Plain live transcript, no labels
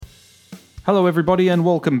Hello, everybody, and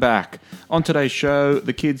welcome back. On today's show,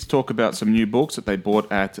 the kids talk about some new books that they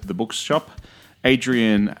bought at the bookshop.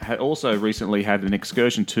 Adrian had also recently had an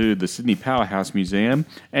excursion to the Sydney Powerhouse Museum,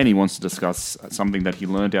 and he wants to discuss something that he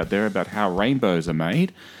learned out there about how rainbows are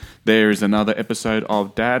made. There is another episode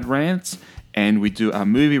of Dad Rants, and we do a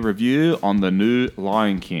movie review on the new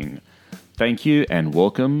Lion King. Thank you, and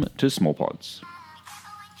welcome to Small Pods.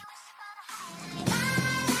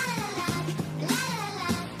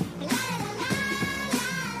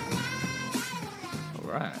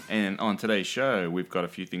 Right, and on today's show, we've got a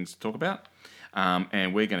few things to talk about,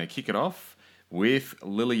 and we're going to kick it off with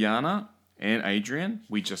Liliana and Adrian.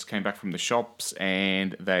 We just came back from the shops,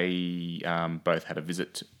 and they both had a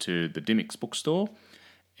visit to the Dimmicks bookstore,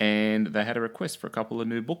 and they had a request for a couple of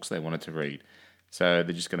new books they wanted to read. So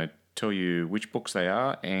they're just going to tell you which books they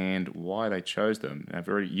are and why they chose them.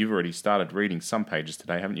 You've already started reading some pages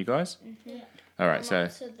today, haven't you guys? Mm-hmm. All right, I'm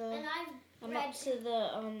up to the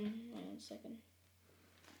hang on a second.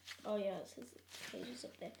 Oh yeah, it says pages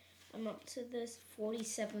up there. I'm up to this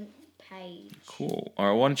 47th page. Cool. All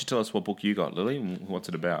right, why don't you tell us what book you got, Lily? What's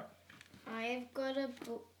it about? I've got a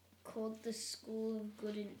book called The School of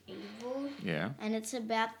Good and Evil. Yeah. And it's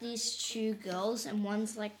about these two girls, and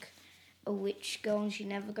one's like a witch girl, and she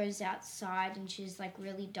never goes outside, and she's like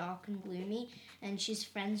really dark and gloomy, and she's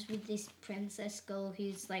friends with this princess girl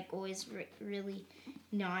who's like always really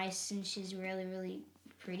nice, and she's really, really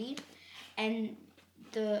pretty. And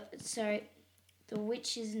the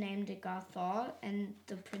witch is named Agatha, and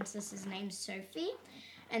the princess is named Sophie.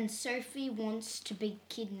 And Sophie wants to be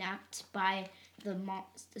kidnapped by the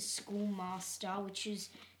schoolmaster, which is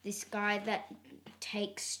this guy that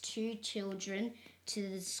takes two children to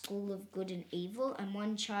the School of Good and Evil. And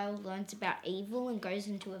one child learns about evil and goes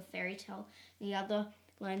into a fairy tale. The other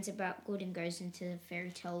learns about good and goes into the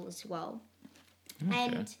fairy tale as well.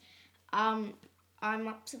 Okay. And I'm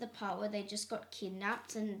up to the part where they just got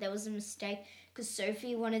kidnapped, and there was a mistake because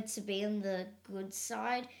Sophie wanted to be on the good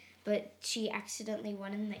side, but she accidentally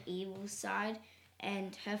went on the evil side,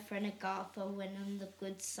 and her friend Agatha went on the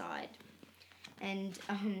good side. And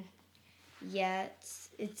yeah,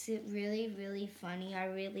 it's really, really funny. I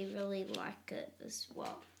really, really like it as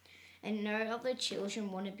well. And no other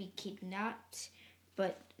children want to be kidnapped,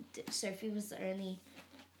 but Sophie was the only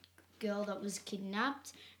girl that was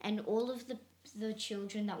kidnapped, and all of the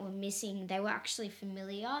children that were missing, they were actually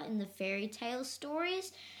familiar in the fairy tale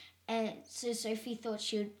stories, and so Sophie thought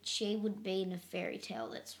she would be in a fairy tale.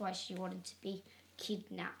 That's why she wanted to be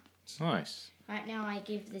kidnapped. Nice. Right now, I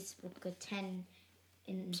give this book a 10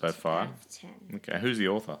 so far. out of 10. Okay, who's the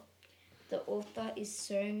author? The author is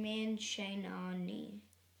Soman Chainani.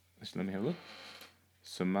 Let me have a look.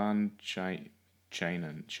 Soman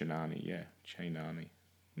Chainani, yeah, Chainani.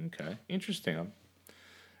 Okay, interesting.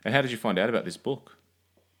 And how did you find out about this book?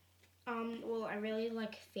 Well, I really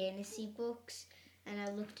like fantasy books, and I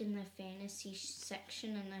looked in the fantasy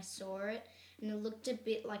section and I saw it, and it looked a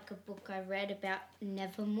bit like a book I read about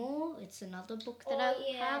Nevermore. It's another book that I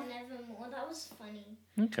have. Nevermore. That was funny.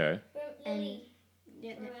 Okay.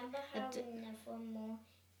 Remember how in Nevermore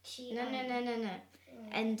she... No.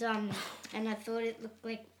 And I thought it looked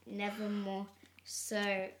like Nevermore,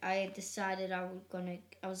 so I decided I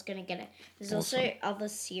was gonna get it. There's awesome. Also other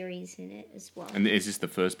series in it as well. And is this the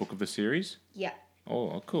first book of the series? Yeah.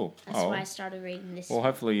 Oh, cool. That's why I started reading this. Well,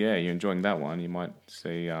 hopefully, yeah, you're enjoying that one. You might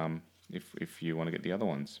see if you want to get the other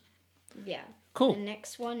ones. Yeah. Cool. The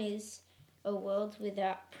next one is A World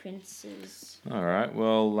Without Princes. All right.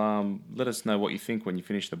 Well, let us know what you think when you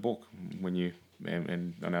finish the book,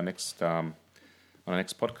 and on our next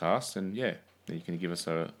podcast, and yeah, then you can give us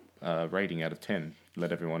a rating out of 10.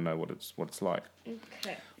 Let everyone know what it's like.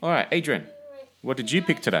 Okay. All right, Adrian, what did you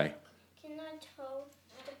pick today? Can I tell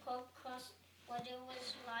the podcast what it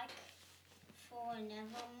was like for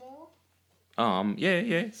Nevermore?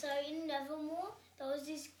 Yeah. So in Nevermore, there was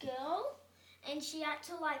this girl, and she had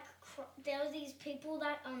to there were these people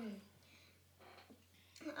that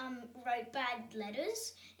wrote bad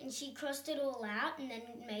letters, and she crossed it all out and then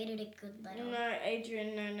made it a good letter. No,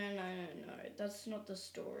 Adrian, no. That's not the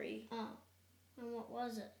story. Oh, and what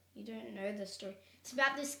was it? You don't know the story. It's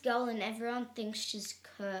about this girl, and everyone thinks she's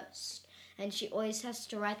cursed, and she always has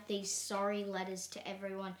to write these sorry letters to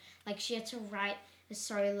everyone. Like, she had to write a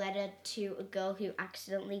sorry letter to a girl who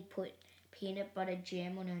accidentally put peanut butter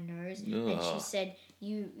jam on her nose. Ugh. And she said,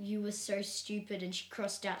 you were so stupid, and she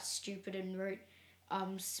crossed out stupid and wrote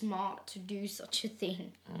smart to do such a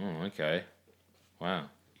thing. Oh, okay. Wow.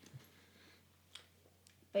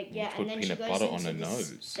 But yeah, and then she goes into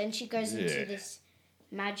this, Then she goes into this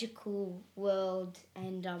magical world,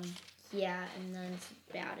 and Yeah, and then it's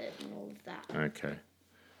about it and all of that. Okay.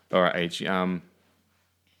 All right, Age.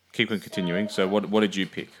 Keep on continuing. So what did you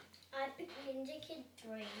pick? I picked Ninja Kid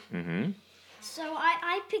 3. Mm-hmm. So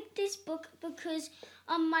I picked this book because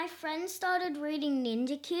my friend started reading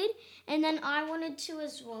Ninja Kid, and then I wanted to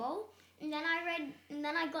as well. And then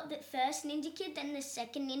I got the first Ninja Kid, then the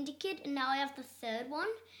second Ninja Kid, and now I have the third one.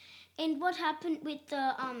 And what happened with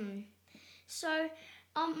the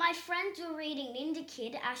my friends were reading Ninja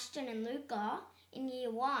Kid, Ashton and Luca, in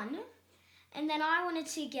year 1, and then I wanted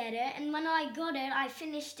to get it, and when I got it, I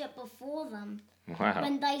finished it before them. Wow.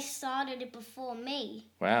 When they started it before me.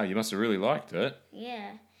 Wow, you must have really liked it.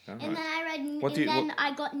 Yeah. All And right. then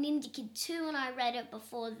I got Ninja Kid 2 and I read it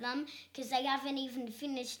before them because they haven't even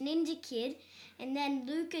finished Ninja Kid. And then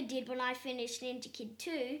Luca did when I finished Ninja Kid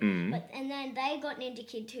 2. And then they got Ninja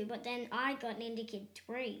Kid 2, but then I got Ninja Kid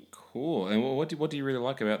 3. Cool. And what do you really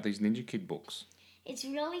like about these Ninja Kid books? It's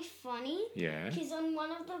really funny. Yeah. Because on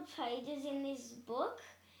one of the pages in this book,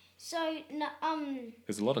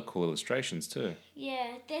 There's a lot of cool illustrations too.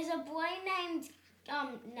 yeah, there's a boy named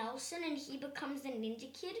Nelson, and he becomes the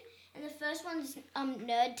Ninja Kid. And the first one's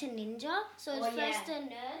nerd to ninja. So he's first a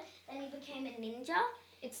nerd, then he became a ninja.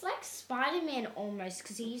 It's like Spider-Man almost,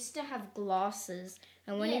 because he used to have glasses,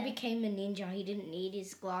 and when he became a ninja, he didn't need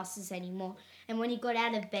his glasses anymore. And when he got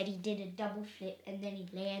out of bed, he did a double flip, and then he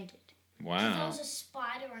landed. There Wow. was a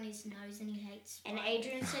spider on his nose, and he hates And spiders.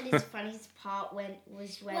 Adrian said his funniest part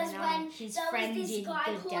was when his there friend was this did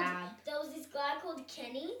guy the dab. There was this guy called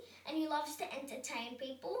Kenny, and he loves to entertain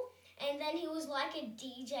people. And then he was like a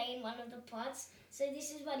DJ in one of the parts. So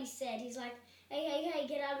this is what he said. He's like, hey,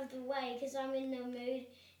 get out of the way, because I'm in the mood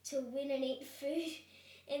to win and eat food.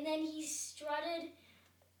 And then he strutted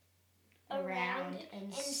around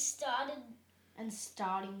and started. and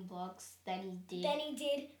starting blocks. Then he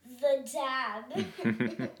did the dab.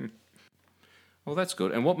 Well, that's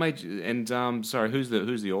good. And what made you? And sorry, who's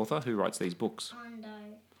the author? Who writes these books? Hondo.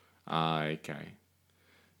 Okay.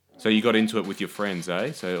 So you got into it with your friends,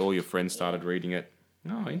 eh? So all your friends started reading it.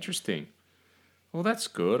 Oh, interesting. Well, that's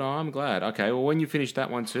good. Oh, I'm glad. Okay, well, when you finish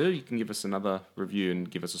that one too, you can give us another review and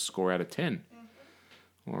give us a score out of 10.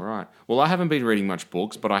 All right. Well, I haven't been reading much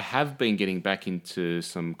books, but I have been getting back into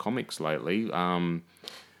some comics lately. And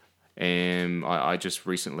I just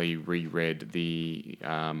recently reread the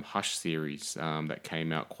Hush series that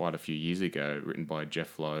came out quite a few years ago, written by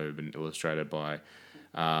Jeff Loeb and illustrated by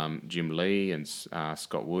Jim Lee and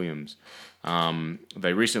Scott Williams.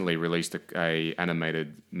 They recently released a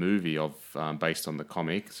animated movie based on the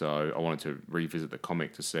comic, so I wanted to revisit the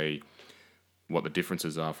comic to see what the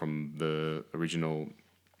differences are from the original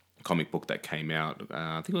comic book that came out.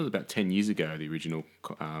 I think it was about 10 years ago the original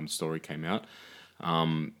story came out.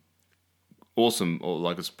 Awesome,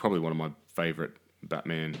 like it's probably one of my favourite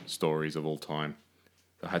Batman stories of all time.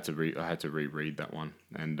 I had to reread that one,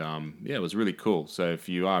 and yeah, it was really cool. So if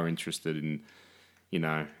you are interested in,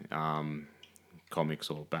 comics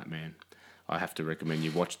or Batman, I have to recommend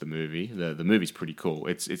you watch the movie. The movie's pretty cool.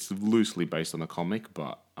 It's loosely based on the comic,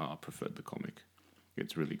 but I preferred the comic.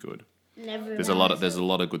 It's really good. There's a lot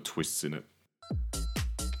of good twists in it.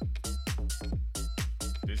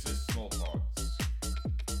 This is Small Pods.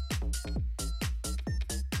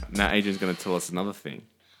 Now Adrian's going to tell us another thing.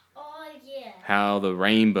 Oh, yeah. How the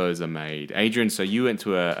rainbows are made. Adrian, so you went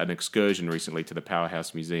to an excursion recently to the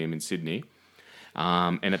Powerhouse Museum in Sydney.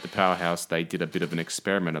 And at the Powerhouse, they did a bit of an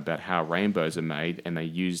experiment about how rainbows are made, and they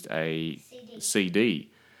used a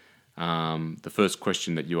CD. The first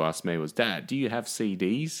question that you asked me was, Dad, do you have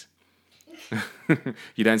CDs?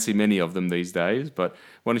 You don't see many of them these days, but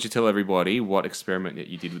why don't you tell everybody what experiment that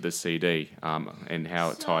you did with the CD and how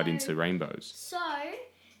it tied into rainbows? So,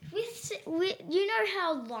 with you know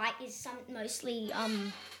how light is mostly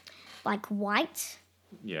like white.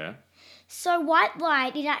 Yeah. So white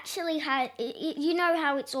light, it actually has. You know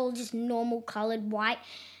how it's all just normal coloured white.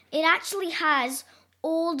 It actually has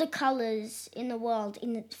all the colours in the world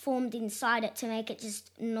formed inside it to make it just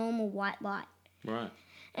normal white light. Right.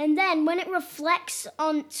 And then when it reflects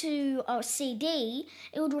onto a CD,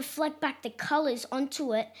 it would reflect back the colours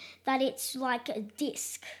onto it, that it's like a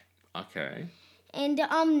disc. Okay. And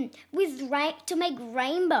to make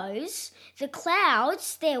rainbows, the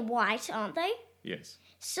clouds, they're white, aren't they? Yes.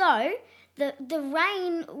 So the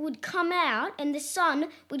rain would come out and the sun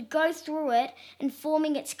would go through it and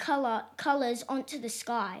forming its colours onto the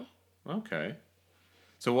sky. Okay.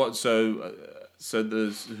 So what? So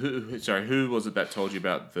there's who was it that told you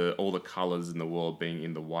about all the colours in the world being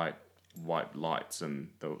in the white lights and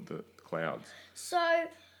the clouds? So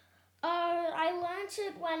I learned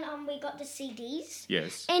it when we got the CDs.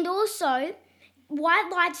 Yes. And also, white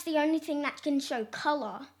light's the only thing that can show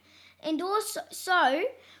colour. And also, so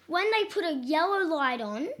when they put a yellow light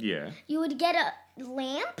on, Yeah. you would get a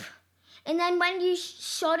lamp, and then when you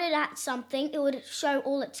shot it at something, it would show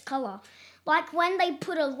all its colour. Like when they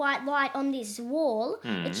put a white light on this wall,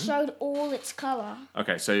 it showed all its colour.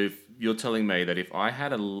 Okay, so if you're telling me that if I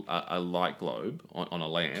had a light globe on a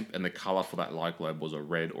lamp and the colour for that light globe was a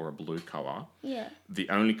red or a blue colour, Yeah. the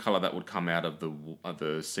only colour that would come out of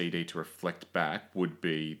the CD to reflect back would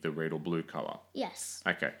be the red or blue colour. Yes.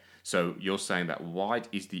 Okay, so you're saying that white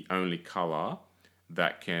is the only colour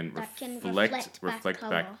that can, That can reflect reflect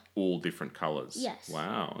back colour. all different colours. Yes.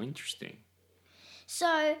 Wow, interesting.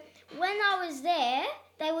 So when I was there,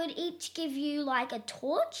 they would each give you like a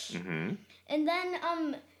torch, Mm-hmm. and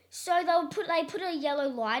then so they put a yellow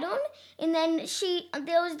light on, and then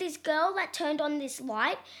there was this girl that turned on this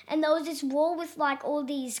light, and there was this wall with like all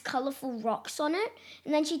these colourful rocks on it,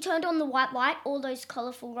 and then she turned on the white light, all those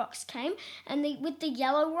colourful rocks came, and with the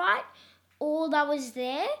yellow light, all that was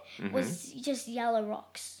there was just yellow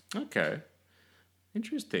rocks. Okay,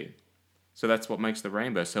 interesting. So that's what makes the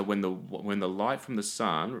rainbow. So when the light from the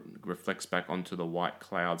sun reflects back onto the white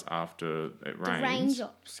clouds after it The rains,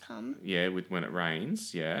 raindrops come. yeah, when it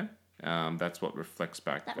rains, yeah, that's what reflects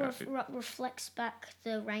back. That reflects back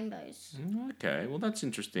the rainbows. Okay, well that's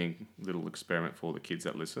interesting little experiment for all the kids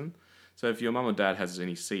that listen. So if your mum or dad has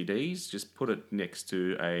any CDs, just put it next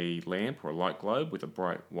to a lamp or a light globe with a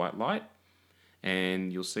bright white light,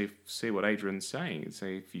 and you'll see what Adrian's saying.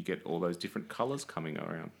 See if you get all those different colours coming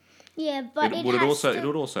around. Yeah, but It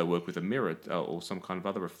would also work with a mirror or some kind of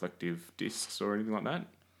other reflective discs or anything like that.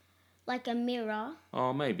 like a mirror.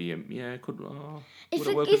 Oh, maybe yeah, it could. Oh, If would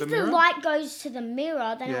it work with a the mirror? light goes to the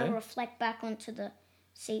mirror, then Yeah. it'll reflect back onto the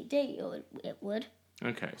CD, or it would.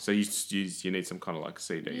 Okay, so you need some kind of like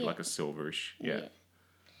CD, Yeah. like a silverish. Yeah.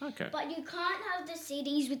 Okay. But you can't have the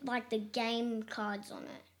CDs with like the game cards on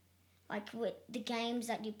it, like with the games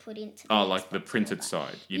that you put into. The Like the Xbox and printed all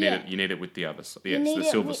that. side. You Yeah. need it with the other side. You Yeah, it's need the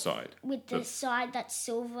it silver with- side. With the side that's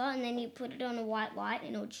silver, and then you put it on a white light,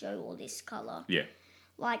 and it'll show all this color, Yeah.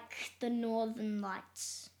 like the Northern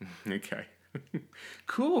Lights. Okay.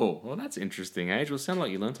 Cool. Well, that's interesting, Age. Well, it sounded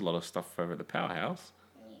like you learnt a lot of stuff over at the Powerhouse.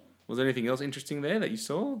 Was there anything else interesting there that you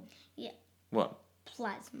saw? Yeah. What?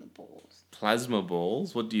 Plasma balls. Plasma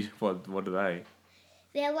balls? What are they?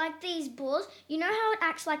 They're like these balls. You know how it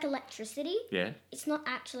acts like electricity? Yeah. It's not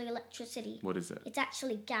actually electricity. What is it? It's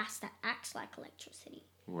actually gas that acts like electricity.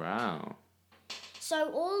 Wow.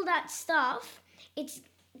 So all that stuff, it's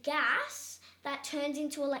gas that turns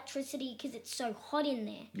into electricity because it's so hot in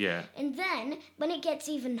there. Yeah. And then when it gets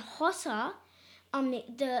even hotter,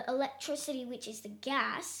 the electricity, which is the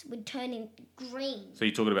gas, would turn in green. So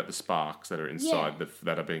you're talking about the sparks that are inside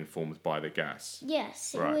that are being formed by the gas.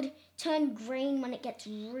 Yes, it Right. would turn green when it gets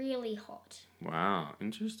really hot. Wow,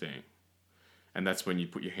 interesting. And that's when you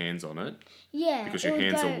put your hands on it Yeah. because it your would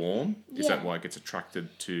hands go- are warm. Is that yeah. why it gets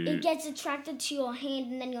attracted to? It gets attracted to your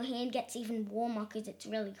hand, and then your hand gets even warmer because it's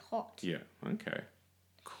really hot. Yeah. Okay.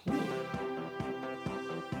 Cool.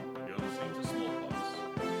 You're listening to Small Pots.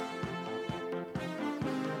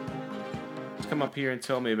 Just come up here and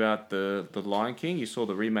tell me about the Lion King. You saw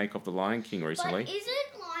the remake of the Lion King recently. But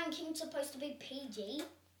isn't Lion King supposed to be PG?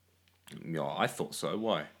 Yeah, I thought so.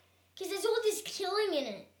 Why? Because there's all this killing in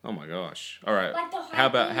it. Oh my gosh! All right. Like the How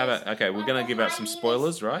about? hyenas. Okay, we're Like gonna the give out some hyenas.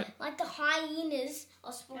 spoilers, right? Like the hyenas,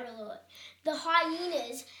 I'll spoil it. The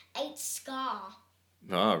hyenas ate Scar.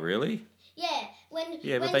 Oh, really? Yeah, when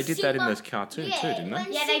Yeah, but when they did that in Simba- the cartoon too, didn't they?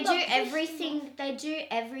 when Yeah, they Simba do pushed everything. Simba- They do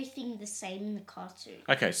everything the same in the cartoon.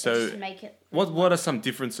 Okay, They so just make it. what are some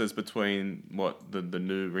differences between what the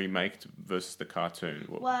new remake versus the cartoon?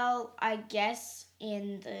 Well, I guess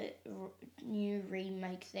in the new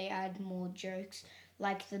remake they add more jokes.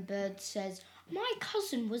 Like the bird says, "My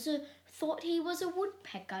cousin thought he was a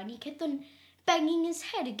woodpecker, and he kept on banging his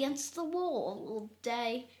head against the wall all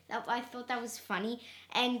day." I thought that was funny,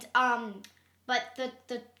 and but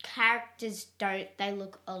the characters don't. They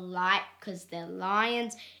look alike because they're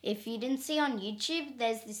lions. If you didn't see on YouTube,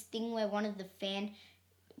 there's this thing where one of the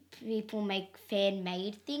people make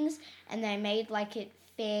fan-made things, and they made like it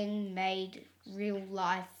fan-made real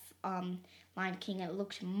life Lion King. It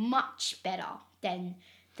looked much better than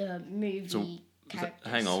the movie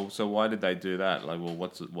characters. Hang on. So why did they do that? Like, well,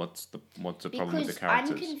 what's the problem with the Because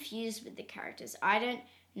characters? I'm confused with the characters. I don't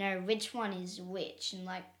know which one is which, and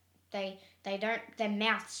like they don't, their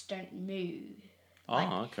mouths don't move.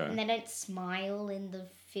 Okay. And they don't smile in the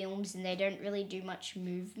films, and they don't really do much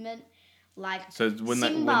movement. Like So when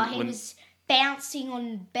that- Simba, when- he was bouncing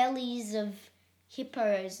on bellies of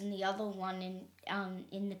hippos, and the other one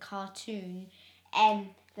in the cartoon and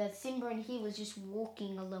the Simba and he was just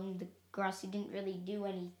walking along the grass. He didn't really do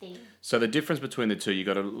anything. So the difference between the two, you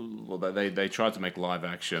got to. Well, they tried to make live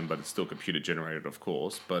action, but it's still computer generated, of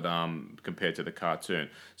course. But compared to the cartoon,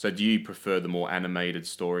 so do you prefer the more animated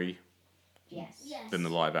story Yes. Yes. than the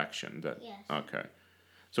live action? Yes. Okay.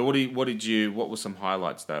 So what were some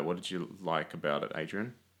highlights there? What did you like about it,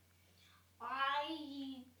 Adrian?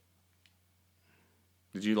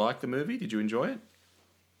 Did you like the movie? Did you enjoy it?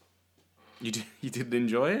 You did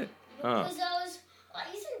enjoy it? Oh. Because I was like,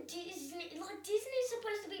 isn't Disney like Disney's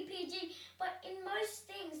supposed to be PG, but in most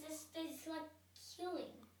things there's like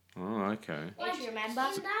killing. Oh, okay. Like, Do you remember?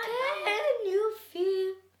 in that, Can you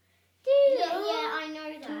feel? yeah, I know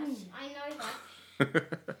that.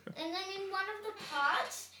 And then in one of the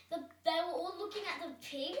parts, they were all looking at the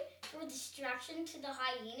pig for a distraction to the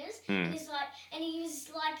hyenas, and he's like, and he was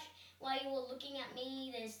like, "Why are you all looking at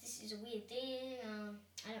me? This is a weird thing.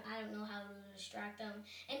 I don't know how to distract them."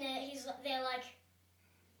 And they're like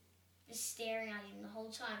just staring at him the whole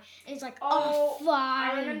time, and he's like, "Oh,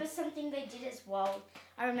 fine." I remember something they did as well.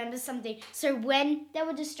 So when they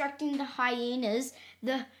were distracting the hyenas,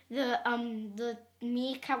 the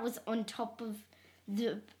meerkat was on top of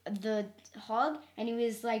the hog, and he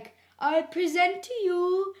was like, "I present to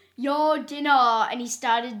you your dinner," and he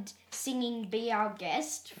started singing "Be Our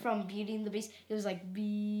Guest" from Beauty and the Beast. He was like,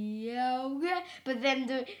 "Be our guest," but then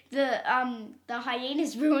the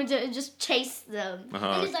hyenas ruined it and just chased them.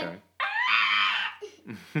 Oh, he's like, okay.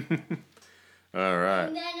 All right.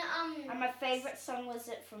 and then And my favorite song was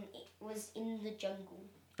 "In the Jungle."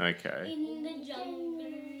 Okay. in the jungle,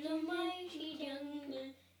 the mighty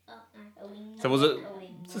jungle. Oh no. So was it?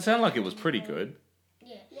 Does it sound like it was pretty good?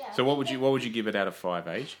 Yeah. Yeah. So what would you give it out of 5,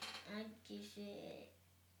 Age? I'd give it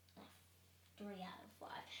a 3 out of 5.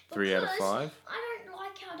 3 out of Because 5. I don't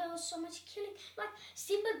like how there was so much killing. Like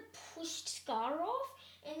Simba pushed Scar off,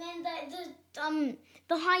 and then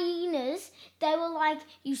the hyenas, they were like,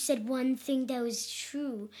 "You said one thing that was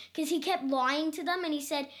true," because he kept lying to them, and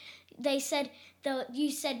they said you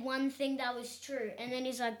said one thing that was true, and then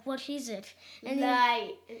he's like, "What is it?" And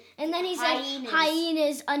then he said,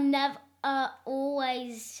 "Hyenas are never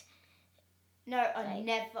always." No,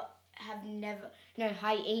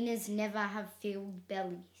 hyenas never have filled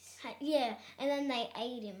bellies. Yeah, and then they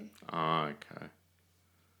ate him. Oh, okay.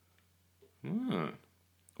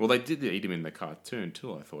 Well, they did eat him in the cartoon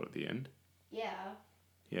too, I thought, at the end. Yeah.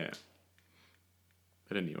 Yeah.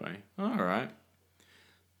 But anyway, all right.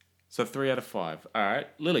 So 3 out of 5. All right.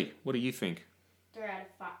 Lily, what do you think? 3 out of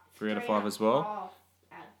 5. 3 out of 5 as well? Half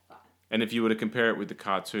out of 5. And if you were to compare it with the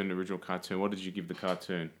cartoon, the original cartoon, what did you give the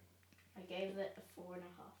cartoon? I gave it a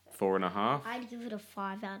 4.5. 4.5? I'd give it a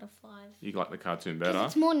 5 out of 5. You like the cartoon Because better?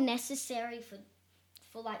 it's more necessary for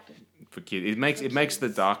like. For kids. It makes the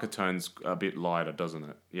darker tones a bit lighter, doesn't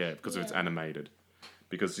it? Yeah, because it's animated.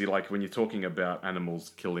 Because when you're talking about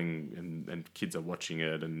animals killing and kids are watching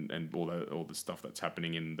it and all the stuff that's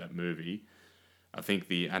happening in that movie, I think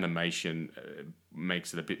the animation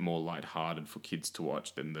makes it a bit more lighthearted for kids to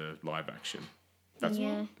watch than the live action.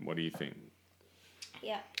 What do you think?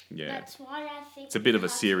 Yeah. Yeah. That's why I think It's a bit of a the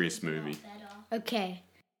serious cartoon's a lot movie. better. Okay.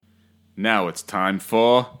 Now it's time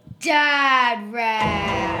for... Dad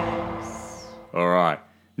Rants. All right.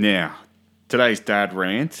 Now, today's dad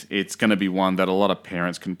rant, it's going to be one that a lot of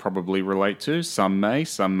parents can probably relate to. Some may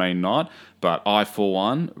not, but I, for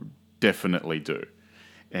one, definitely do.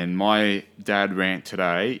 And my dad rant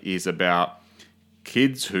today is about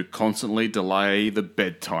kids who constantly delay the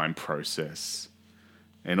bedtime process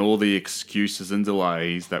and all the excuses and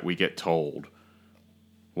delays that we get told.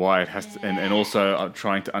 Why it has to, and also I'm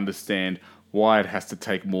trying to understand why it has to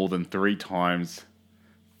take more than 3 times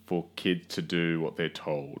for kids to do what they're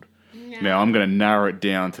told. Now I'm going to narrow it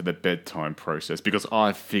down to the bedtime process because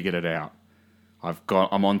I've figured it out.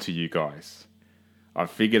 I'm on to you guys.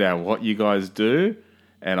 I've figured out what you guys do,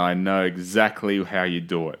 and I know exactly how you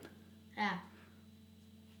do it. How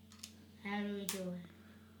do we do it?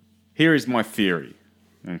 Here is my theory,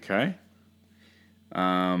 okay?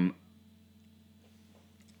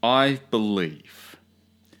 I believe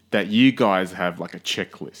that you guys have like a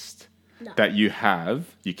checklist that you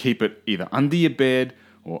keep it either under your bed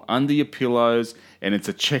or under your pillows, and it's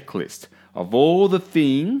a checklist of all the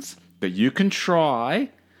things that you can try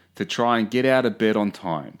and get out of bed on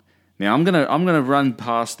time. Now I'm gonna run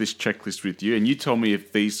past this checklist with you, and you tell me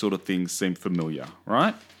if these sort of things seem familiar,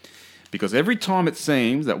 right? Because every time it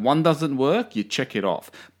seems that one doesn't work, you check it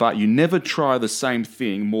off. But you never try the same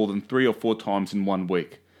thing more than 3 or 4 times in 1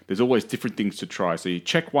 week. there's always different things to try. So you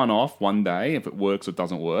check one off one day if it works or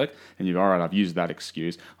doesn't work, and you're all right. I've used that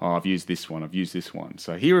excuse. Oh, I've used this one. I've used this one.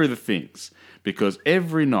 So here are the things, because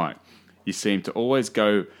every night you seem to always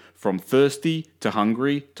go from thirsty to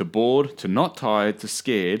hungry to bored to not tired to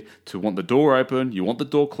scared to want the door open, you want the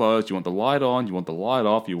door closed, you want the light on, you want the light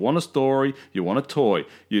off, you want a story, you want a toy.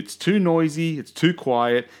 It's too noisy, it's too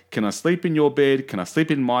quiet. Can I sleep in your bed? Can I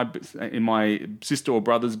sleep in my sister or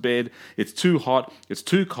brother's bed? It's too hot, it's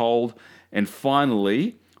too cold. And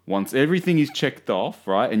finally, once everything is checked off,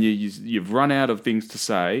 right, and you've run out of things to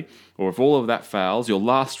say, or if all of that fails, your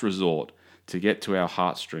last resort to get to our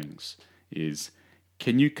heartstrings is,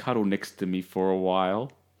 can you cuddle next to me for a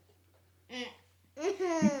while?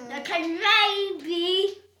 Okay,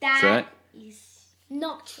 maybe that is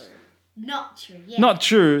Not true. not true. Yeah. Not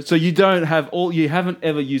true. So you haven't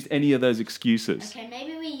ever used any of those excuses. Okay,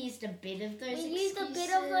 maybe we used a bit of those We excuses. used a bit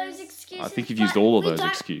of those excuses. I think you've used all of but we those don't-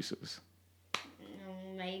 excuses.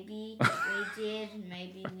 Maybe we did,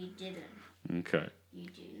 maybe we didn't. Okay. You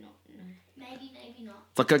do not know. Maybe not.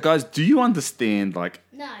 It's like, guys, do you understand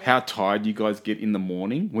No. how tired you guys get in the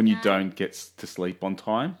morning when you don't get to sleep on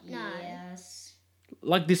time? No. Yes.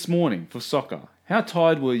 Like this morning for soccer. How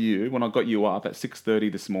tired were you when I got you up at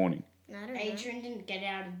 6:30 this morning? I don't know. Adrian didn't get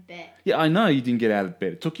out of bed. Yeah, I know you didn't get out of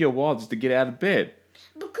bed. It took you a while just to get out of bed.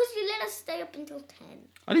 Because you let us stay up until 10.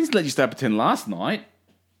 I didn't let you stay up at 10 last night.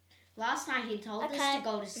 Last night he told us Okay. to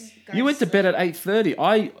go to go You went to sleep. bed at 8:30.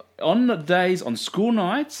 On the days, on school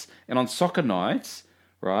nights and on soccer nights,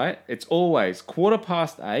 right? It's always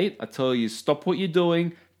 8:15. I tell you, stop what you're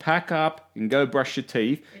doing, pack up, and go brush your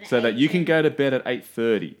teeth, so that you can go to bed at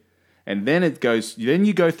 8:30. And then then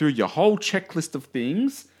you go through your whole checklist of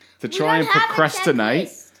things to try and don't have a procrastinate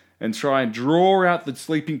checklist. and try and draw out the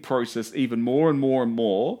sleeping process even more and more and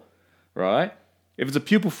more, right? If it's a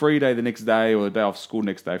pupil-free day the next day or a day off school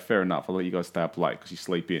next day, fair enough. I'll let you guys stay up late because you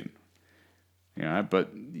sleep in. You know, but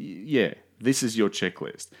yeah, this is your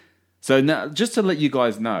checklist. So now, just to let you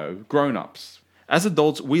guys know, grown-ups, as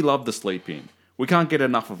adults, we love to sleep in. We can't get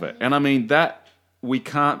enough of it. And I mean that we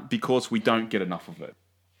can't because we don't get enough of it.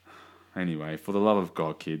 Anyway, for the love of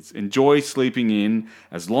God, kids, enjoy sleeping in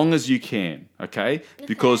as long as you can, okay?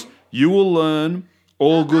 Because you will learn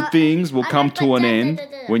all good things will come to an end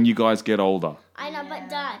when you guys get older. I know, but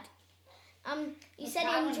Dad, you said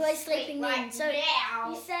enjoy sleeping in. So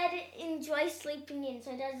you said enjoy sleeping in.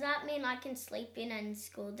 So does that mean I can sleep in on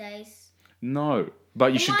school days? No,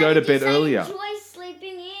 but you should Why go to did you bed say earlier. Enjoy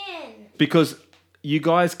sleeping in. Because you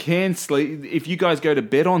guys can sleep. If you guys go to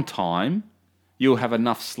bed on time, you'll have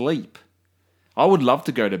enough sleep. I would love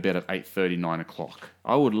to go to bed at 8:30, 9 o'clock.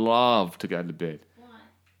 I would love to go to bed. Why?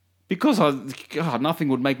 Because nothing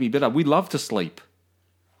would make me better. We love to sleep.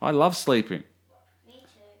 I love sleeping. Me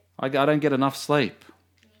too. I don't get enough sleep.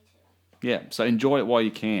 Me too. Yeah, so enjoy it while you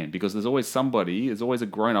can, because there's always a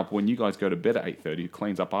grown-up when you guys go to bed at 8:30 who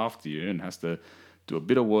cleans up after you and has to do a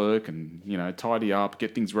bit of work and, tidy up,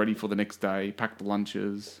 get things ready for the next day, pack the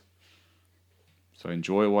lunches. So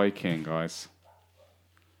enjoy it while you can, guys.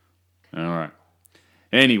 All right.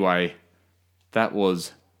 Anyway, that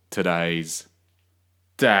was today's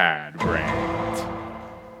Dad Rant.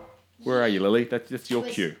 Where are you, Lily? That's your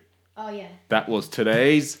cue. Oh yeah. That was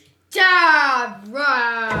today's Dad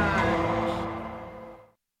Rant.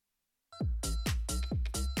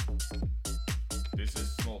 This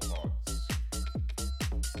is Small Pods.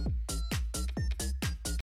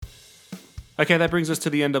 Okay, that brings us to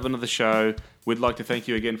the end of another show. We'd like to thank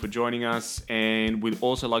you again for joining us, and we'd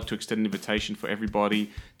also like to extend an invitation for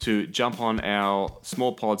everybody to jump on our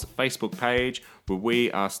Small Pods Facebook page, where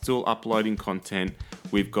we are still uploading content.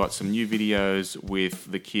 We've got some new videos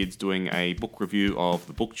with the kids doing a book review of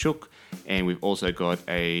the Book Chook, and we've also got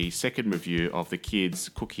a second review of the kids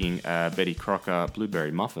cooking a Betty Crocker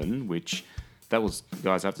blueberry muffin, which that was,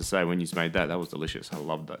 guys, I have to say, when you made that was delicious. I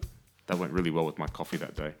loved it. That went really well with my coffee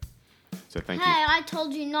that day. So thank Hey, you. I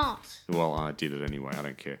told you not. Well, I did it anyway. I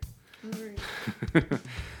don't care.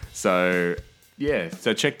 So, yeah.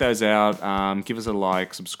 So check those out. Give us a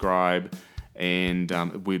like, subscribe, and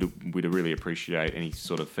we'd really appreciate any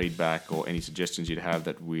sort of feedback or any suggestions you'd have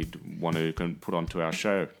that we'd want to put onto our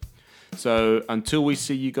show. So until we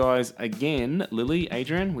see you guys again, Lily,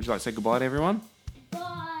 Adrian, would you like to say goodbye to everyone?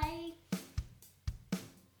 Bye.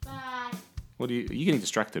 Bye. What are you getting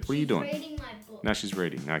distracted? What are you doing? Reading my book. Now she's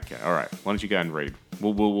reading. Okay, all right. Why don't you go and read?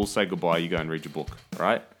 We'll say goodbye. You go and read your book. All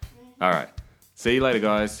right? All right. See you later,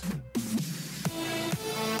 guys.